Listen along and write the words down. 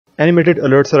Animated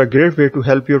alerts are a great way to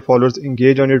help your followers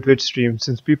engage on your Twitch stream,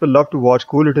 since people love to watch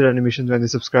cool little animations when they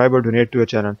subscribe or donate to a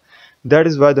channel. That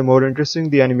is why the more interesting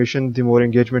the animation, the more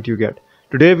engagement you get.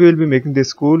 Today we will be making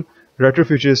this cool, retro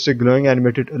futuristic glowing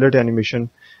animated alert animation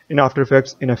in After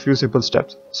Effects in a few simple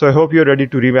steps. So I hope you are ready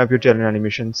to revamp your channel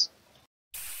animations.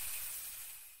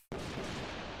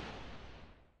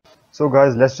 So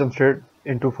guys, let's jump straight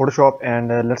into Photoshop and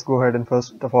let's go ahead and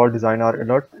first of all design our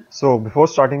alert. So before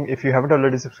starting, if you haven't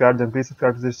already subscribed, then please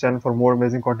subscribe to this channel for more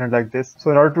amazing content like this. So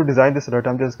in order to design this alert,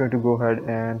 I'm just going to go ahead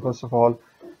and first of all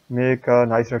make a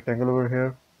nice rectangle over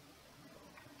here,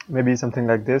 maybe something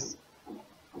like this.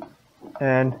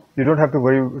 And you don't have to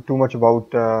worry too much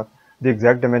about the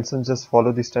exact dimensions, just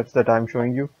follow the steps that I'm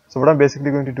showing you. So what I'm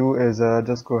basically going to do is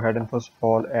just go ahead and first of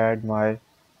all add my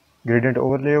gradient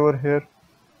overlay over here.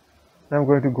 I'm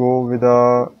going to go with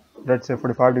a, let's say,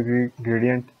 45-degree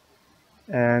gradient,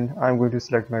 and I'm going to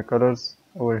select my colors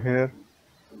over here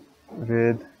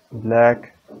with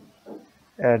black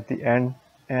at the end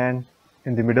and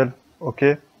in the middle.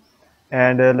 Okay,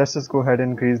 and let's just go ahead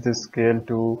and increase this scale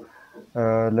to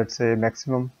let's say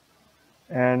maximum,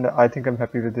 and I think I'm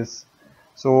happy with this.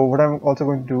 So what I'm also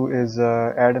going to do is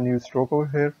add a new stroke over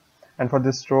here, and for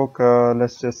this stroke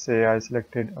let's just say I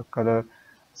selected a color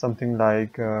something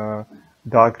like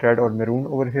dark red or maroon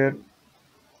over here.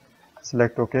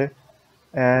 Select OK,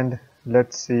 and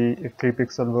let's see if 3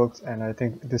 pixel works, and I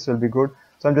think this will be good.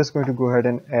 So I'm just going to go ahead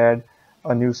and add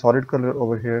a new solid color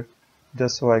over here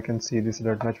just so I can see this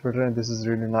alert much better, and this is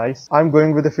really nice. I'm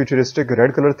going with a futuristic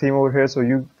red color theme over here, so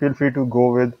you feel free to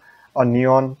go with a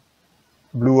neon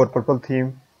blue or purple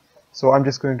theme. So I'm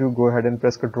just going to go ahead and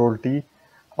press Ctrl T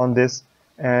on this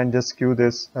and just skew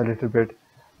this a little bit.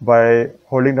 By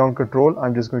holding down Ctrl,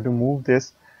 I'm just going to move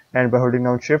this, and by holding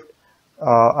down Shift,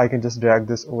 I can just drag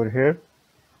this over here.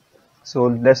 So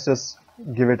let's just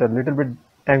give it a little bit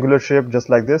angular shape just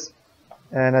like this,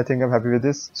 and I think I'm happy with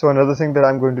this. So another thing that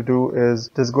I'm going to do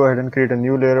is just go ahead and create a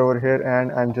new layer over here,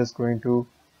 and I'm just going to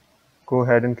go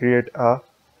ahead and create a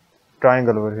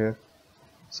triangle over here.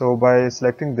 So by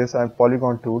selecting this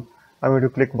polygon tool, I'm going to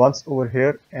click once over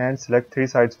here and select 3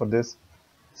 sides for this.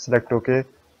 Select OK.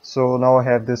 So now I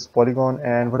have this polygon,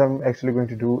 and what I'm actually going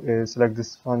to do is select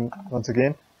this one once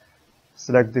again,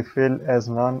 select the fill as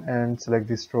none, and select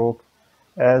the stroke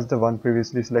as the one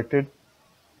previously selected.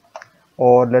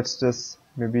 Or let's just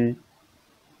maybe,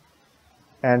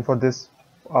 and for this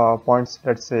points,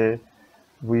 let's say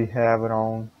we have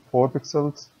around 4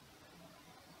 pixels,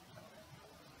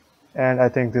 and I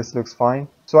think this looks fine.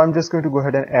 So I'm just going to go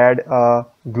ahead and add a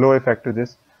glow effect to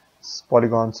this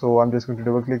polygon. So I'm just going to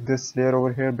double click this layer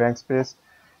over here, blank space,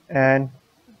 and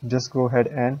just go ahead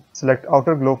and select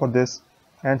outer glow for this.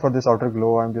 And for this outer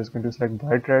glow, I'm just going to select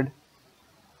bright red,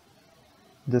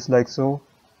 just like so.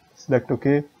 Select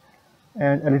OK,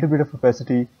 and a little bit of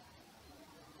opacity,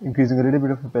 increasing a little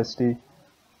bit of opacity,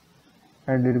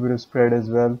 and a little bit of spread as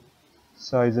well,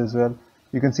 size as well.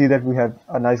 You can see that we have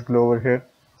a nice glow over here.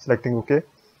 Selecting OK,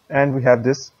 and we have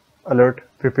this alert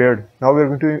prepared. Now we're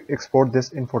going to export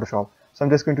this in Photoshop. So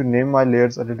I'm just going to name my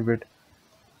layers a little bit,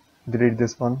 delete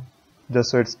this one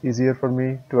just so it's easier for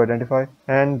me to identify,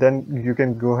 and then you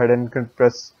can go ahead and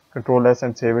press Ctrl S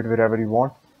and save it wherever you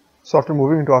want. So after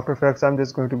moving into After Effects, I'm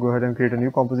just going to go ahead and create a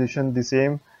new composition, the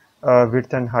same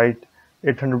width and height,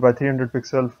 800 by 300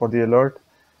 pixel for the alert.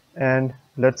 And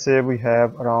let's say we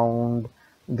have around,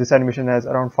 this animation has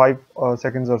around 5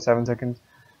 seconds or 7 seconds,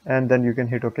 and then you can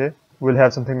hit OK. We'll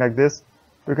have something like this.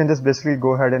 We can just basically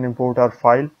go ahead and import our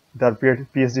file, the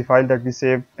PSD file that we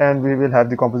saved, and we will have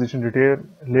the composition detail,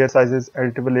 layer sizes,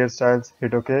 editable layer styles.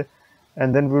 Hit OK,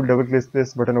 and then we'll double click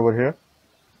this button over here,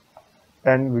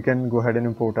 and we can go ahead and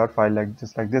import our file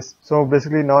just like this. So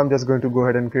basically now I'm just going to go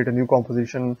ahead and create a new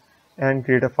composition and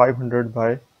create a 500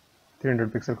 by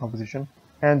 300 pixel composition,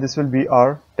 and this will be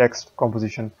our text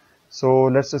composition. So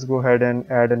let's just go ahead and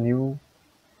add a new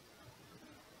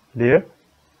layer,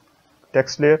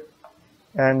 text layer,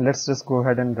 and let's just go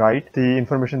ahead and write the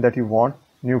information that you want,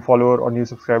 new follower or new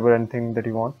subscriber, anything that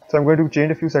you want. So I'm going to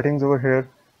change a few settings over here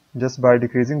just by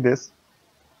decreasing this,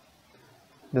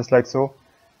 just like so,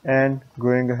 and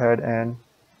going ahead and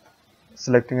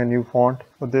selecting a new font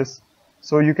for this.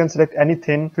 So you can select any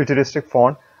thin futuristic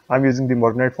font. I'm using the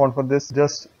Morganite font for this.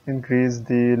 Just increase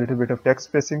the little bit of text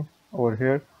spacing over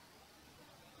here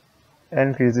and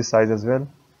increase the size as well.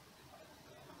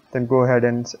 Then go ahead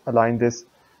and align this,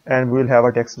 and we'll have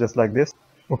a text just like this.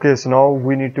 Okay, so now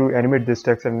we need to animate this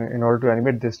text, and in order to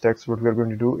animate this text, what we're going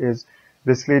to do is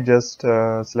basically just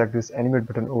select this animate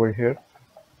button over here,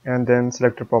 and then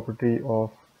select a property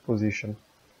of position.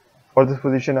 For this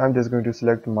position, I'm just going to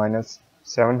select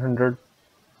 700,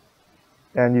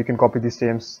 and you can copy the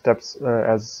same steps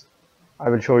as I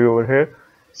will show you over here.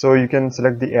 So you can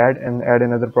select the add and add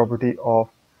another property of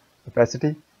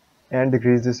opacity and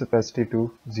decrease this opacity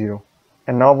to 0.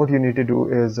 And now what you need to do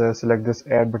is select this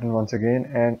add button once again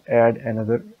and add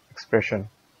another expression.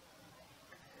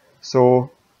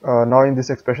 So now in this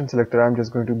expression selector, I'm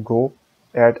just going to go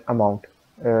at amount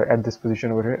at this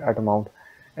position over here at amount,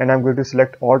 and I'm going to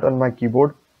select Alt on my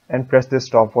keyboard and press this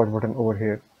stopwatch button over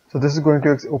here. So this is going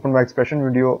to open my expression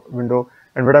window,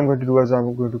 and what I'm going to do is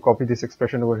I'm going to copy this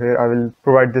expression over here. I will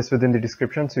provide this within the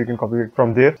description so you can copy it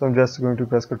from there. So I'm just going to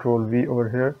press Ctrl V over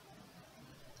here,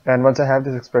 and once I have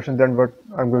this expression, then what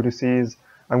I'm going to see is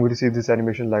I'm going to see this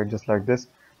animation like just like this.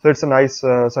 So it's a nice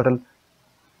subtle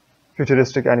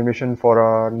futuristic animation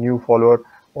for a new follower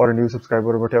or a new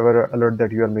subscriber, whatever alert that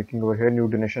you are making over here, new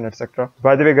donation, etc.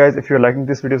 By the way guys, if you're liking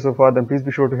this video so far, then please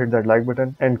be sure to hit that like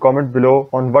button and comment below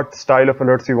on what style of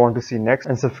alerts you want to see next,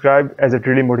 and subscribe, as it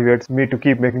really motivates me to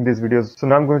keep making these videos. So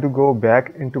now I'm going to go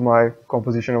back into my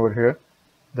composition over here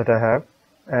that I have,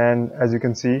 and as you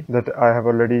can see that I have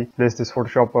already placed this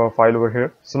Photoshop file over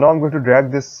here. So now I'm going to drag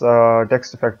this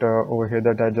text effect over here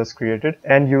that I just created,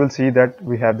 and you will see that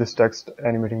we have this text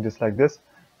animating just like this.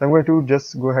 So I'm going to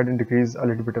just go ahead and decrease a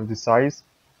little bit of the size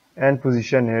and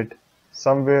position it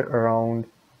somewhere around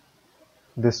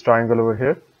this triangle over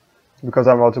here, because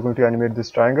I'm also going to animate this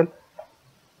triangle,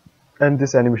 and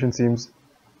this animation seems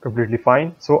completely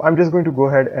fine. So I'm just going to go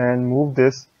ahead and move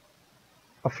this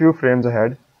a few frames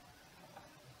ahead,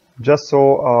 just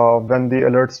so when the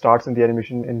alert starts in the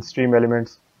animation in stream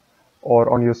elements or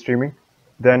on your streaming,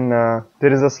 then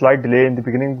there is a slight delay in the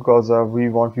beginning because we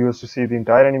want viewers to see the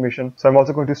entire animation. So I'm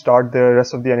also going to start the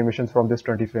rest of the animations from this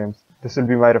 20 frames. This will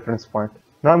be my reference point.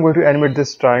 Now I'm going to animate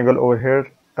this triangle over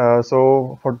here.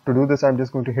 So to do this, I'm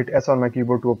just going to hit S on my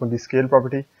keyboard to open the scale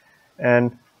property,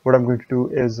 and what I'm going to do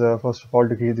is first of all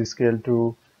decrease the scale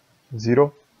to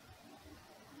 0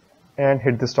 and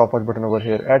hit the stopwatch button over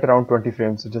here at around 20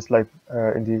 frames, so just like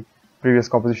in the previous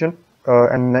composition.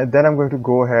 And then I'm going to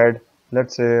go ahead,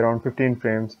 let's say around 15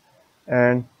 frames,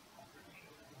 and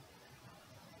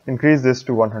increase this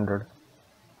to 100.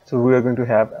 So we are going to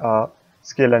have a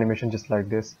scale animation just like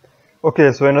this.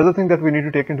 Okay, so another thing that we need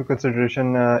to take into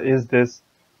consideration is this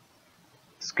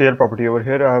scale property over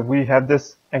here. We have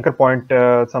this anchor point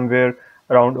somewhere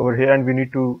around over here, and we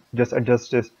need to just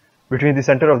adjust this between the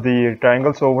center of the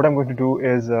triangle. So what I'm going to do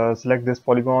is select this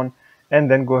polygon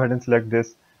and then go ahead and select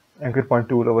this anchor point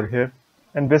tool over here,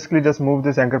 and basically just move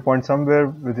this anchor point somewhere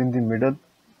within the middle,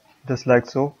 just like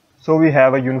so. So we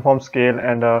have a uniform scale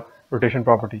and a rotation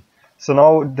property. So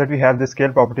now that we have this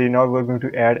scale property, now we're going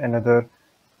to add another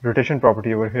rotation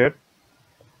property over here.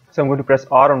 So I'm going to press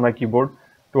R on my keyboard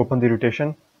to open the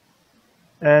rotation,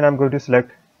 and I'm going to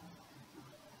select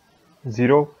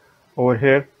 0 over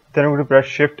here. Then I'm going to press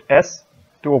Shift S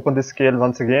to open the scale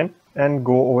once again, and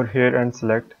go over here and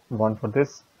select 1 for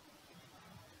this,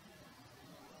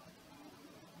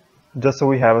 just so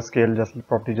we have a scale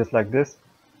property just like this.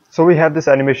 So we have this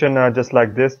animation just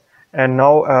like this, and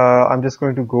now I'm just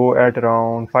going to go at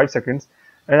around 5 seconds,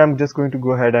 and I'm just going to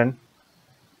go ahead and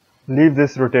leave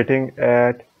this rotating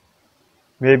at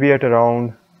maybe at around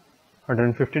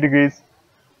 150 degrees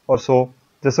or so,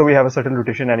 just so we have a certain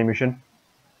rotation animation.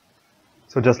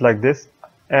 So just like this,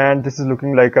 and this is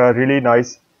looking like a really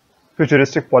nice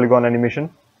futuristic polygon animation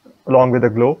along with a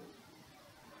glow.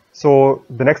 So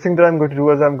the next thing that I'm going to do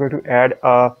is I'm going to add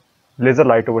a laser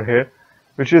light over here,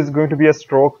 which is going to be a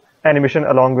stroke animation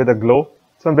along with a glow.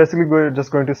 So I'm basically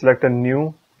just going to select a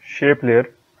new shape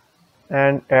layer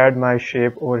and add my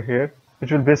shape over here,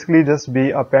 which will basically just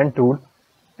be a pen tool,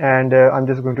 and I'm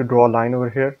just going to draw a line over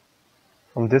here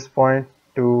from this point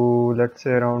to, let's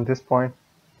say, around this point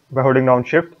by holding down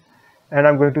Shift, and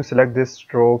I'm going to select this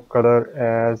stroke color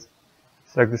as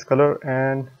select this color,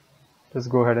 and just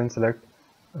go ahead and select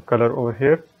a color over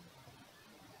here.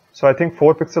 So I think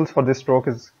 4 pixels for this stroke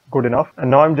is good enough,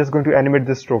 and now I'm just going to animate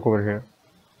this stroke over here.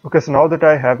 Okay, so now that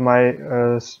I have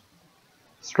my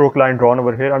stroke line drawn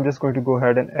over here, I'm just going to go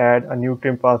ahead and add a new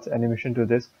trim paths animation to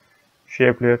this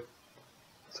shape layer.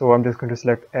 So I'm just going to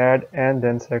select add and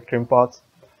then select trim paths.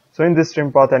 So in this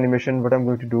trim path animation, what I'm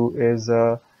going to do is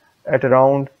at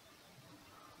around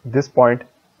this point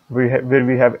where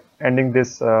we have ending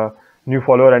this new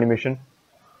follower animation,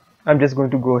 I'm just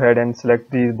going to go ahead and select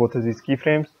both of these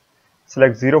keyframes,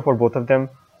 select 0 for both of them,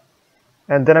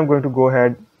 and then I'm going to go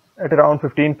ahead at around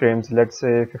 15 frames, let's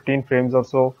say 15 frames or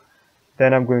so.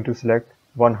 Then I'm going to select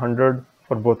 100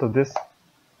 for both of this,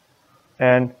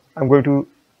 and I'm going to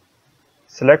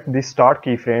select the start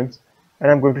keyframes, and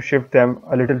I'm going to shift them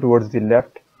a little towards the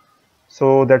left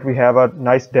so that we have a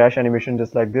nice dash animation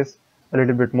just like this, a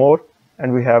little bit more,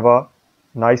 and we have a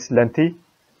nice lengthy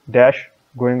dash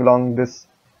going along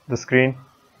the screen.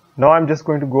 Now I'm just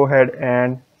going to go ahead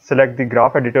and select the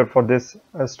graph editor for this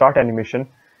start animation,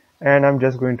 and I'm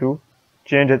just going to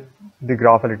change the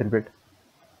graph a little bit.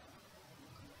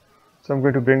 So I'm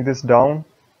going to bring this down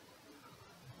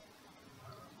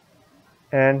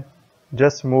and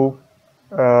just move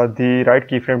the right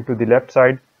keyframe to the left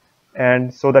side,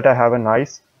 and so that I have a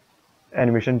nice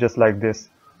animation just like this,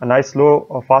 a nice slow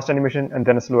or fast animation and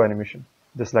then a slow animation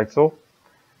just like so.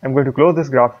 I'm going to close this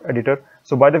graph editor.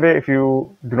 So by the way, if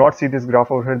you do not see this graph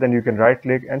over here, then you can right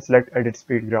click and select edit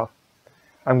speed graph.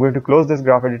 I'm going to close this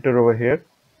graph editor over here,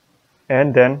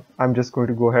 and then I'm just going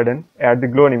to go ahead and add the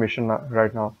glow animation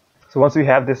right now. So once we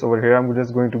have this over here, I'm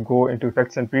just going to go into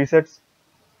effects and presets,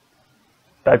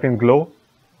 type in glow.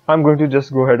 I'm going to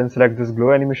just go ahead and select this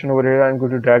glow animation over here. I'm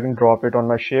going to drag and drop it on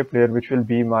my shape layer, which will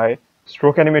be my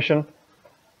stroke animation.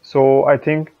 So I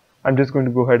think I'm just going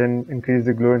to go ahead and increase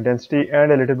the glow intensity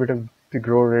and a little bit of the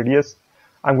glow radius.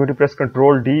 I'm going to press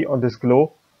Ctrl D on this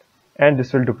glow, and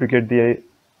this will duplicate the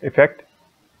effect.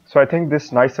 So I think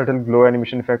this nice subtle glow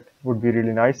animation effect would be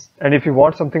really nice. And if you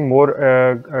want something more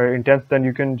intense, then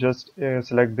you can just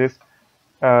select this,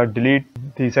 delete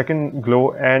the second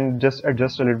glow, and just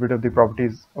adjust a little bit of the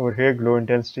properties over here, glow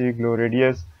intensity, glow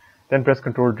radius, then press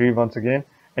Ctrl D once again,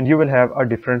 and you will have a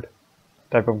different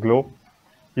type of glow.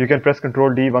 You can press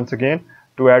Ctrl D once again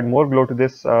to add more glow to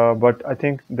this, but I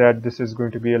think that this is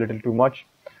going to be a little too much.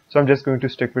 So I'm just going to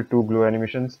stick with 2 glow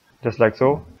animations just like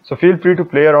so. So feel free to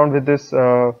play around with this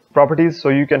properties so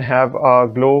you can have a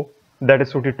glow that is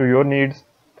suited to your needs.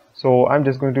 So I'm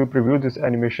just going to preview this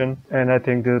animation, and I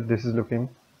think that this is looking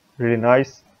really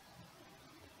nice.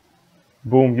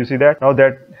 Boom, you see that? Now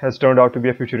that has turned out to be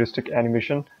a futuristic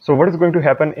animation. So what is going to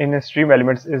happen in Stream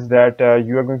Elements is that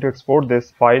you are going to export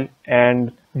this file,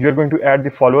 and you are going to add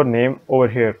the follower name over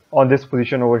here on this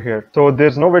position over here. So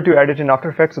there's no way to add it in After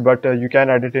Effects, but you can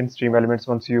add it in Stream Elements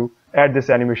once you add this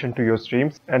animation to your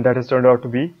streams, and that has turned out to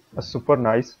be a super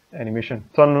nice animation.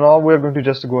 So now we're going to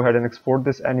just go ahead and export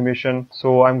this animation.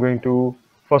 So I'm going to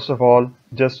first of all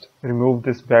just remove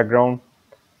this background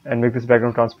and make this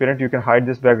background transparent. You can hide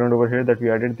this background over here that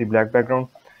we added, the black background,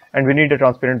 and we need a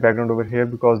transparent background over here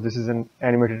because this is an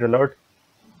animated alert.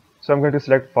 So I'm going to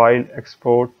select File,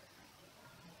 Export,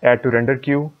 Add to Render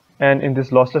Queue, and in this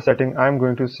lossless setting I'm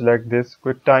going to select this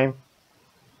QuickTime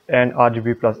and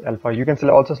RGB plus alpha. You can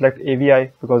also select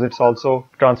AVI because it's also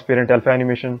transparent alpha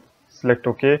animation. Select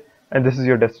OK, and this is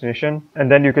your destination,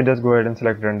 and then you can just go ahead and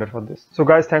select render for this. So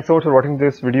guys, thanks so much for watching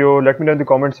this video. Let me know in the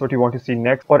comments what you want to see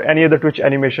next, or any other Twitch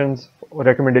animations or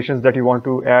recommendations that you want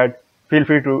to add. Feel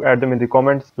free to add them in the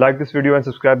comments. Like this video and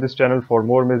subscribe this channel for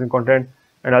more amazing content,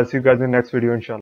 and I'll see you guys in the next video, inshallah.